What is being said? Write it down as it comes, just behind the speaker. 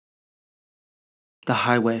The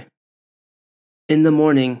highway. In the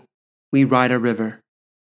morning, we ride a river.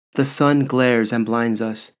 The sun glares and blinds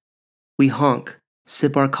us. We honk,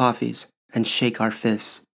 sip our coffees, and shake our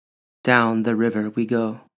fists. Down the river we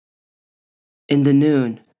go. In the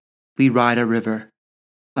noon, we ride a river.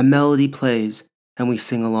 A melody plays, and we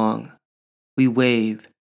sing along. We wave,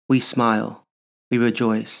 we smile, we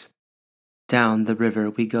rejoice. Down the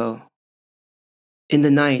river we go. In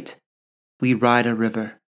the night, we ride a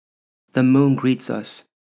river. The moon greets us.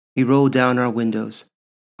 We roll down our windows,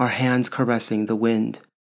 our hands caressing the wind.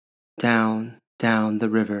 Down, down the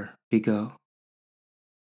river we go.